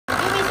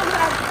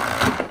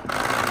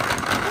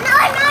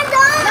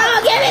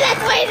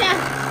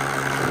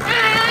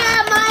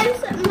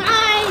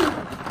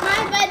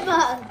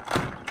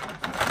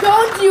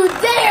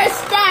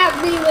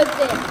me with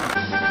it.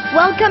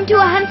 Welcome to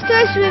Ahan's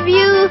Toys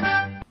Review.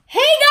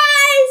 Hey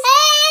guys!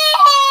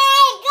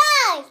 Hey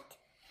guys!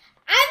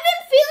 I've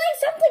been feeling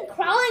something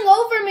crawling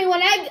over me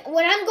when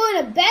I'm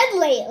going to bed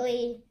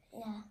lately.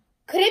 Yeah.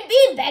 Could it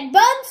be bed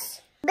bugs?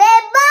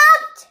 Bed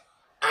bugs?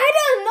 I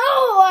don't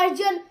know,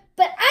 Arjun,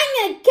 but I'm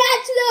gonna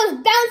catch those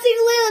bouncing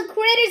little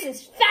critters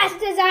as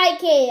fast as I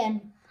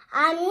can.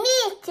 Me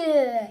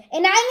too.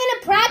 And I'm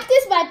gonna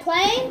practice by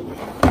playing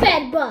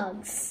bed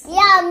bugs.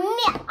 Yeah, me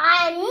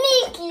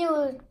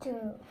you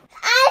too.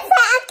 I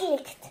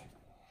practiced.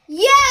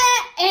 Yeah,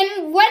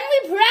 and when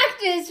we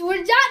practice,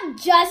 we're not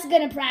just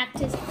gonna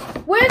practice.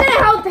 We're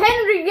gonna help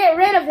Henry get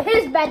rid of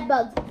his bed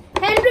bugs.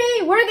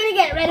 Henry, we're gonna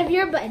get rid of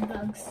your bed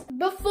bugs.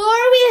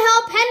 Before we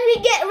help Henry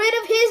get rid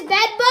of his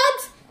bed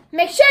bugs,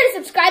 make sure to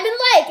subscribe and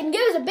like and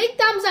give us a big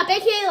thumbs up,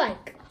 aka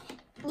like.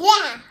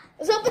 Yeah.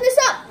 Let's open this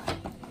up.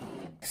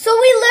 So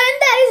we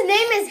learned that his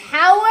name is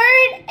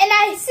Howard, and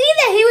I see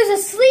that he was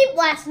asleep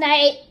last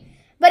night,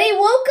 but he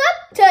woke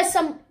up to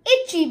some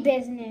itchy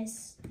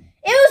business.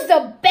 It was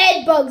the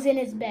bed bugs in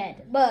his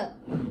bed. But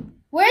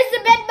where's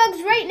the bed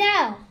bugs right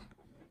now?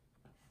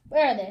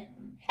 Where are they?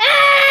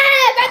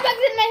 Ah! Bed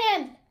bugs in my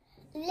hand.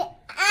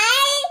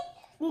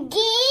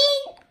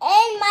 Green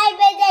and my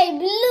bed is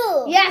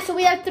blue. Yeah, so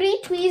we have 3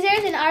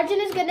 tweezers, and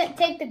Arjun is gonna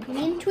take the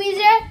green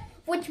tweezer,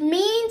 which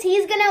means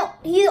he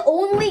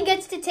only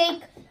gets to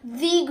take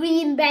the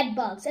green bed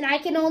bugs, and I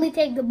can only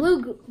take the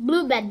blue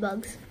bed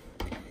bugs.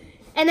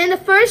 And then the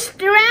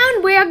first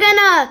round, we're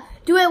gonna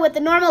do it with the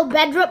normal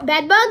bed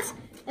bugs,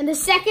 and the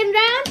second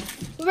round,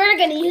 we're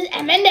gonna use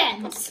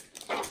M&Ms.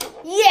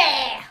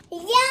 Yeah!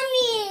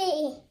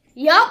 Yummy!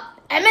 Yup,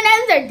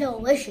 M&Ms are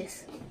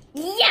delicious.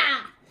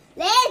 Yeah!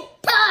 Let's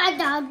play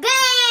the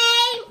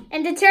game!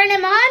 And to turn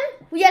them on,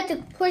 we have to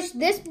push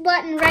this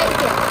button right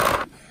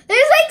here.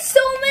 There's like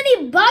so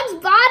many bugs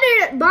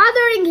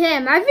bothering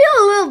him. I feel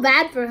a little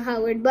bad for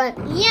Howard, but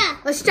yeah.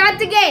 Let's start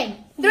the game.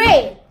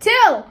 3,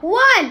 2,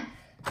 1,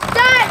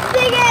 start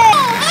the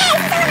game! Hey,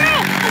 it's so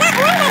hard! I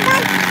got one bed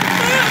bug.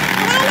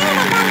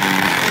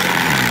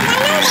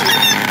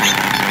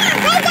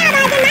 Great job,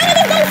 Arjun. Mine is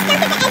getting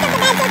stuck at the edge of the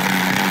bed, so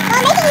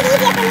making it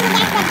easier for me to get them.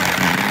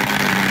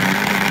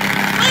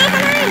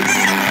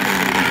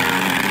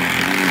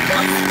 Come on.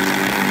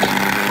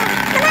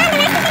 Come on, the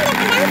rest of them are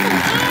bouncing.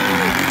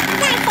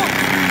 That's it.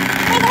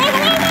 Where's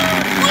it? Yes.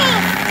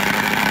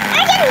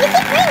 Arjun, you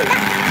keep playing, but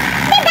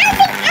they're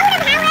bouncing out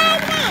of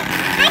Howard's bed.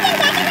 Arjun,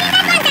 catch the green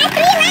bed bugs. I have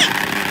 3 left.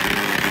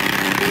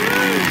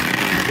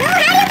 No,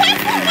 how do you catch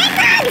these bed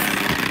bugs?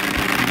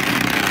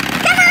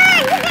 Come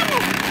on, you got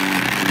this.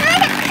 How do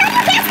you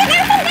catch the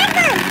bouncing bed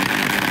bugs?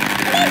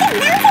 They're just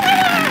bouncing around.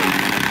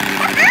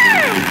 Come on.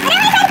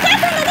 Whenever I try to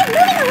catch one, they're just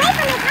moving away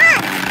from my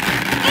paws.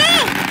 Hey,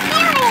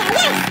 get over here.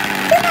 Yes,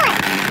 2 more.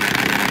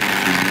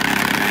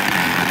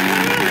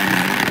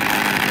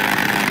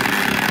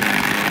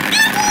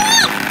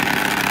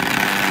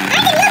 I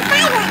can use 5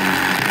 left.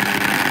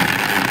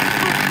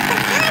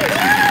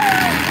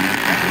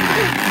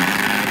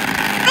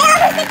 I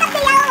almost picked up the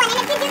yellow one, and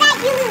if you do that,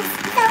 you lose.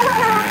 So, I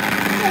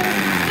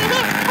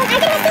can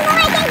just do more. I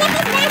can't get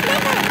this last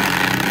bed bug.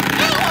 I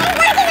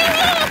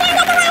can't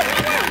get the last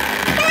bed bug.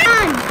 Come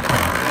on.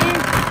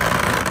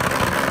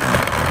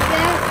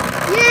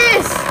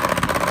 Yes!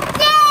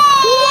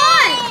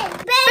 Yay!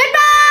 Bed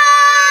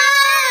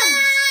bugs!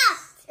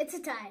 It's a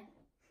tie.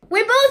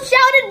 We both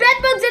shouted bed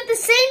bugs at the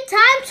same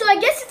time, so I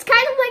guess it's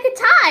kind of like a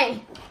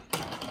tie.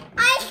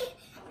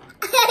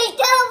 It's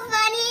so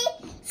funny.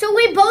 So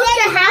we both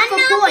get half a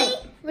one point. of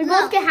We Look.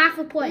 both get half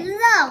a point.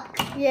 Look.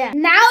 Yeah.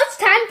 Now it's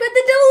time for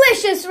the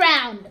delicious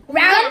round.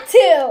 Round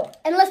 2.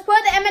 And let's pour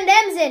the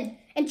M&Ms in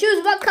and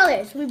choose what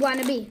colors we want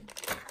to be.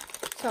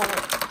 So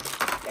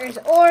there's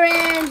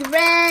orange,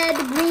 red,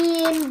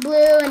 green,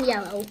 blue, and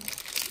yellow.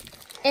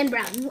 And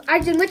brown.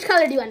 Arjun, which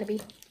color do you want to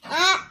be?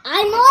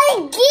 I'm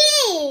only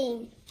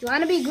green. Do you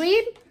want to be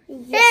green?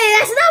 Yes. Hey,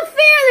 that's not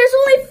fair. There's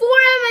only 4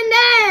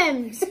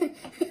 M&Ms.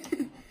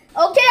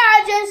 Okay,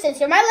 Arjun,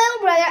 since you're my little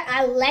brother,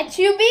 I'll let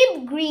you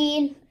be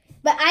green,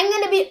 but I'm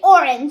going to be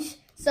orange.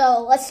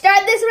 So let's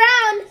start this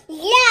round.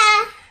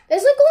 Yeah.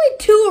 There's like only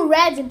 2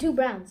 reds and 2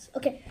 browns.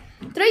 Okay,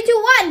 3, 2,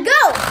 1, go!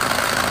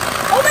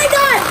 Oh my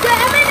God, the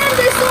M&Ms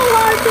are so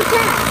hard to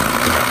catch.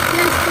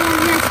 Yes,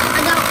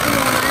 I got 1.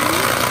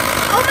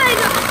 Oh my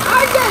God,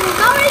 Arjun,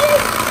 how are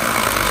these?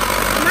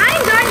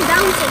 Mine aren't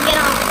bouncing at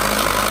all.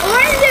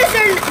 Oranges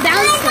are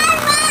bouncing. I got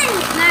 1.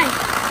 Nice.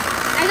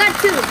 I got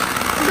 2.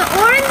 The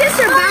oranges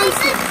are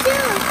bouncing. I got 2.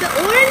 The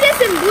oranges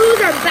and blues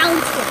are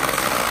bouncing.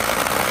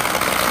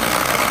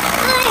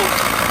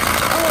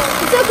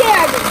 It's okay,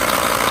 Arjun.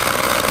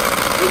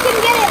 We can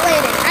get it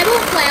later. I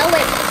won't play. I'll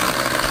wait.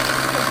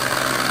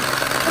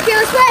 Okay,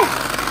 let's play.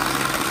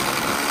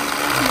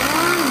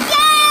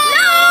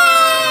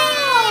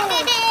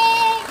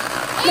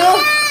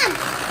 No!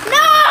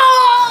 No!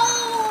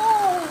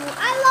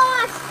 I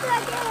lost the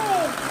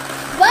game.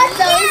 But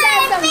at least I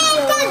have some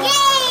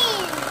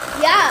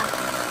Yeah,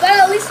 but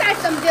at least I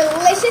have some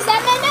delicious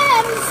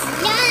M&Ms.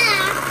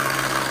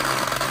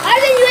 Yeah.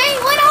 Arjun, you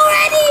ate one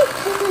already?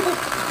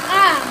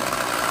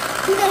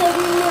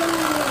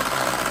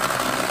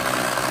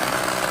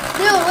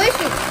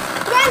 Delicious.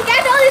 Come on,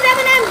 catch all these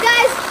M&Ms,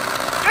 guys.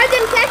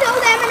 Arjun, catch all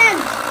the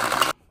M&Ms.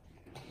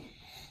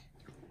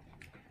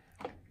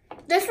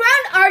 This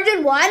round,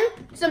 Arjun won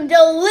some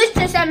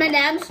delicious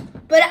M&Ms,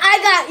 but I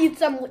got you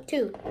some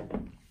too.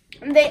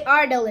 And they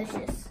are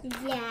delicious.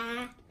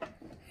 Yeah.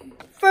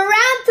 For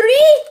round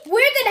 3,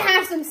 we're gonna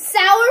have some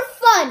sour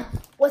fun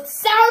with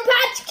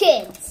Sourpatch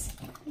Kids.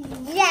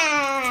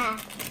 Yeah.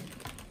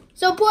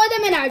 So pour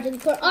them in, Arjun.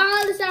 Pour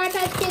all the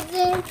Sourpatch Kids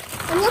in.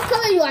 And what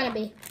color you wanna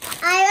be?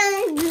 I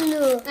want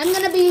blue. I'm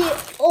gonna be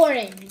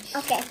orange.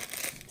 Okay.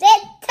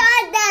 Let's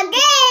start the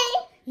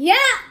game.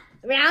 Yeah.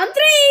 Round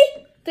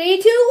 3.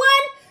 3, 2,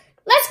 1.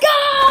 Let's go!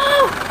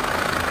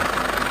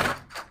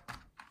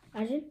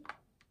 Arjun,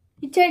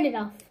 you turned it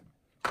off.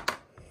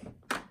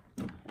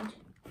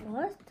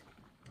 What?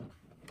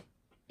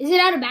 Is it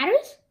out of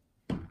batteries?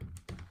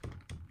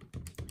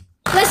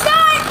 Let's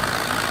start!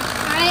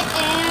 I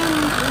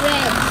am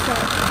red, so.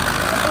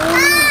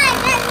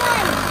 That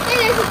one. Hey,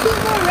 there's a few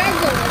more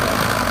reds over there.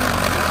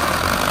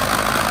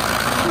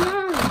 Come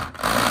on.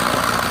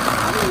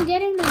 I'm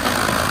getting them.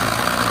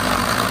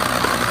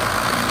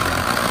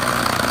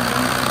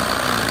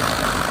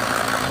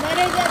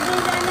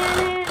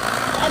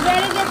 I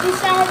better get these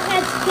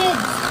Sourpatch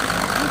Kids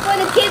before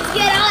the kids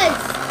get us.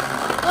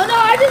 Oh no,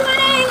 Arjun's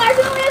winning!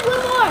 Arjun only has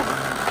one more.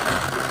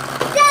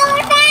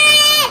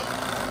 Sourpatch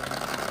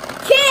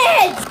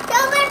Kids!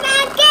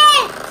 Sourpatch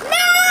Kids.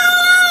 No!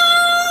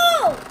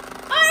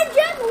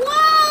 Arjun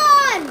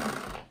won!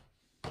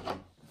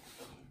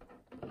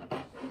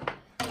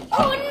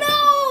 Oh no!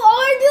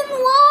 Arjun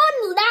won!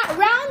 That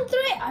round 3.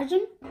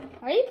 Arjun,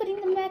 are you putting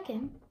them back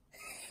in?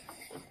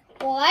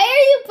 Why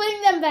are you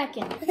putting them back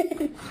in?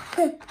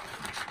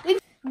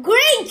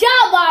 Great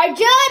job,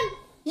 Arjun!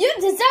 You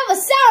deserve a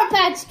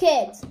Sourpatch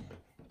Kids.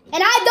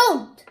 And I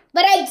don't,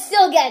 but I'd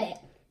still get it.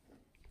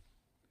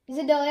 Is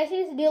it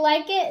delicious? Do you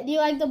like it? Do you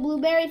like the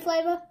blueberry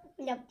flavor?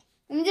 Yep.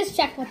 Let me just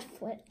check what's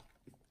flavor.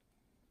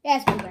 Yeah,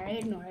 it's blueberry.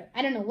 Ignore it.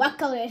 I don't know what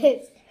color it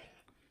is.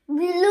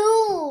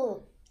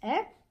 Blue.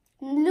 Eh?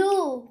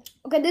 Blue.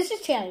 Okay, this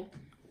is cherry.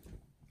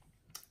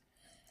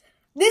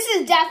 This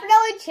is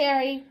definitely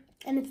cherry,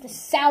 and it's the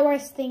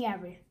sourest thing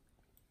ever.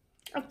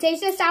 I've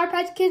tasted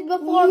Sourpatch Kids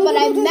before, but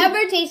I've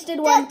never tasted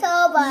one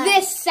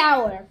this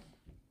sour.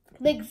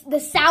 Like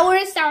the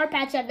sourest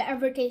Sourpatch I've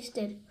ever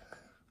tasted.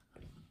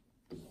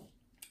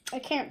 I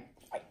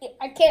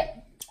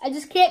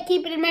just can't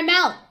keep it in my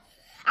mouth.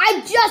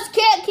 I just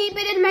can't keep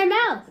it in my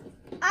mouth.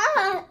 And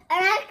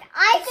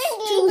I can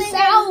Too keep it.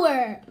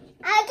 sour.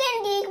 I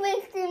can keep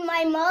it in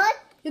my mouth.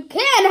 You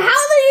can.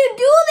 How do you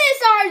do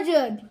this,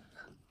 Arjun?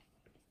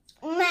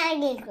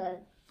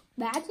 Magical.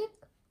 Magic?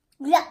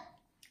 Yeah.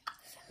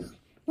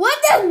 What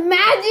does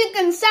magic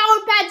and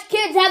Sourpatch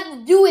Kids have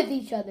to do with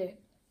each other?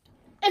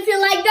 If you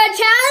like that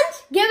challenge,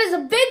 give us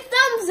a big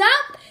thumbs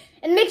up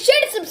and make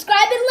sure to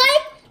subscribe and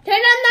like, turn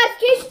on the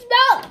notifications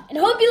bell, and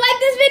hope you like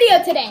this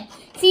video today.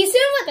 See you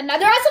soon with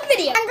another awesome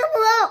video. Thanks for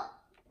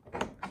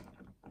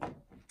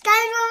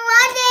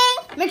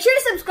watching. Make sure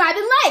to subscribe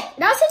and like,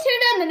 and also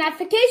turn on the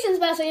notifications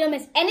bell so you don't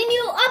miss any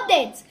new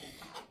updates.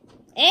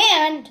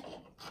 And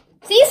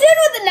see you soon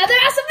with another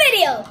awesome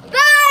video.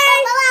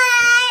 Bye!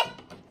 Bye-bye.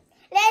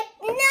 Let's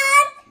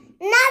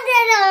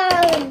another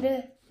round.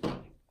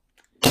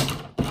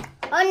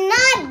 Or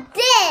not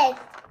this.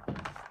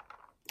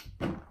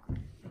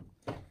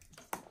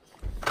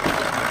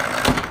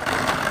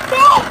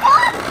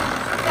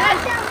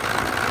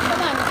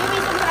 Come on, give me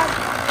some help.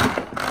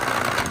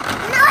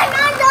 No.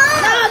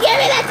 No, give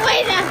me that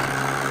poison.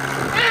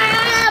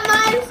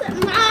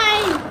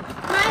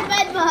 My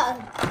bed bug.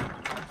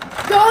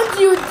 Don't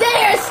you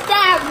dare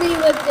stab me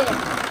with it.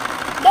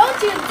 Don't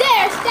you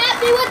dare stab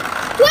me with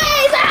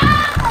poison.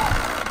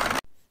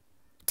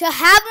 To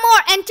have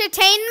more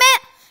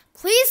entertainment,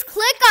 please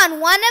click on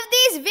one of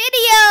these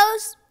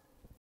videos.